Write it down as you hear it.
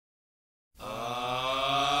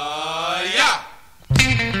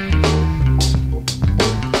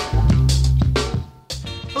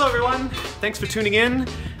Thanks for tuning in.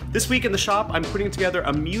 This week in the shop, I'm putting together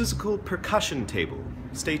a musical percussion table.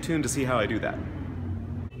 Stay tuned to see how I do that.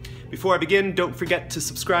 Before I begin, don't forget to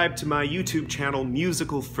subscribe to my YouTube channel,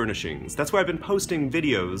 Musical Furnishings. That's where I've been posting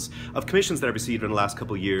videos of commissions that I've received in the last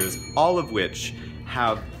couple years, all of which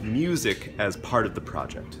have music as part of the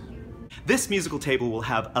project. This musical table will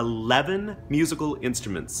have 11 musical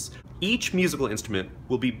instruments. Each musical instrument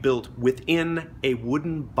will be built within a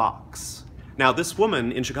wooden box. Now, this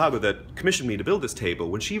woman in Chicago that commissioned me to build this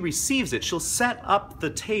table, when she receives it, she'll set up the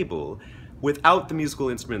table without the musical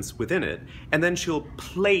instruments within it, and then she'll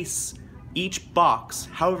place each box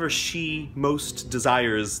however she most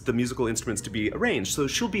desires the musical instruments to be arranged. So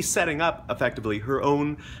she'll be setting up, effectively, her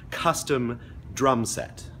own custom drum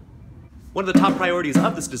set. One of the top priorities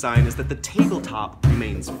of this design is that the tabletop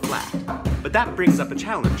remains flat. But that brings up a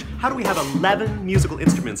challenge. How do we have 11 musical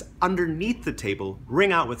instruments underneath the table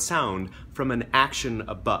ring out with sound from an action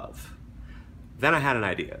above? Then I had an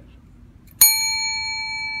idea.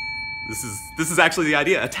 This is actually the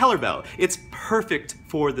idea, a teller bell. It's perfect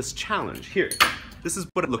for this challenge. Here, this is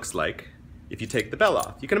what it looks like if you take the bell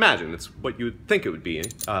off. You can imagine, it's what you would think it would be.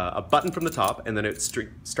 A button from the top, and then it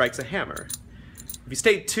strikes a hammer. If you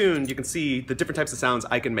stay tuned, you can see the different types of sounds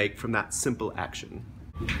I can make from that simple action.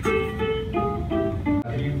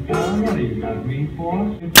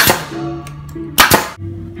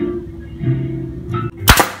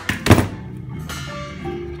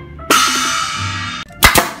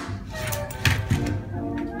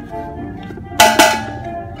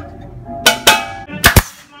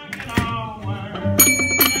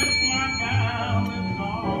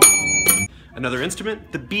 Another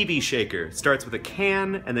instrument, the BB shaker. Starts with a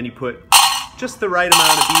can, and then you put just the right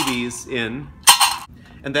amount of BBs in.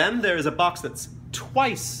 And then there's a box that's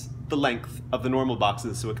twice the length of the normal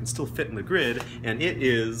boxes, so it can still fit in the grid, and it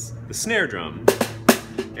is the snare drum.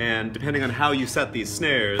 And depending on how you set these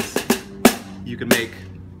snares, you can make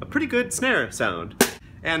a pretty good snare sound.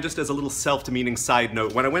 And just as a little self-demeaning side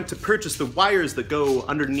note, when I went to purchase the wires that go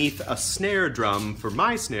underneath a snare drum for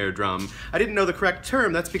my snare drum, I didn't know the correct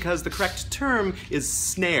term. That's because the correct term is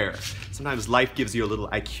snare. Sometimes life gives you a little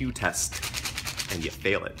IQ test, and you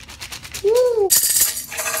fail it. Woo!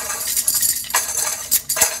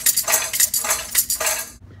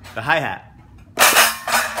 The hi-hat.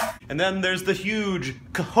 And then there's the huge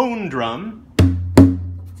cajon drum,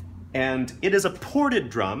 and it is a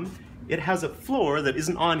ported drum. It has a floor that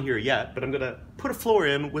isn't on here yet, but I'm gonna put a floor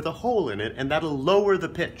in with a hole in it, and that'll lower the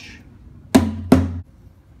pitch.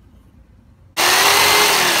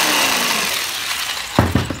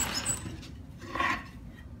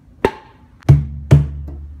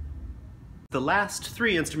 The last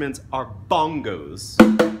three instruments are bongos,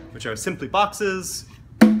 which are simply boxes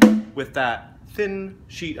with that thin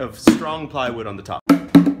sheet of strong plywood on the top.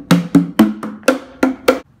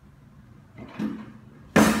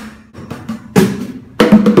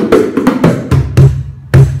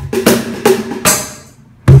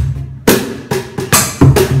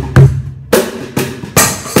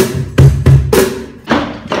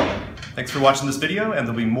 Thanks for watching this video, and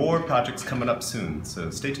there'll be more projects coming up soon,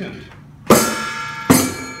 so stay tuned.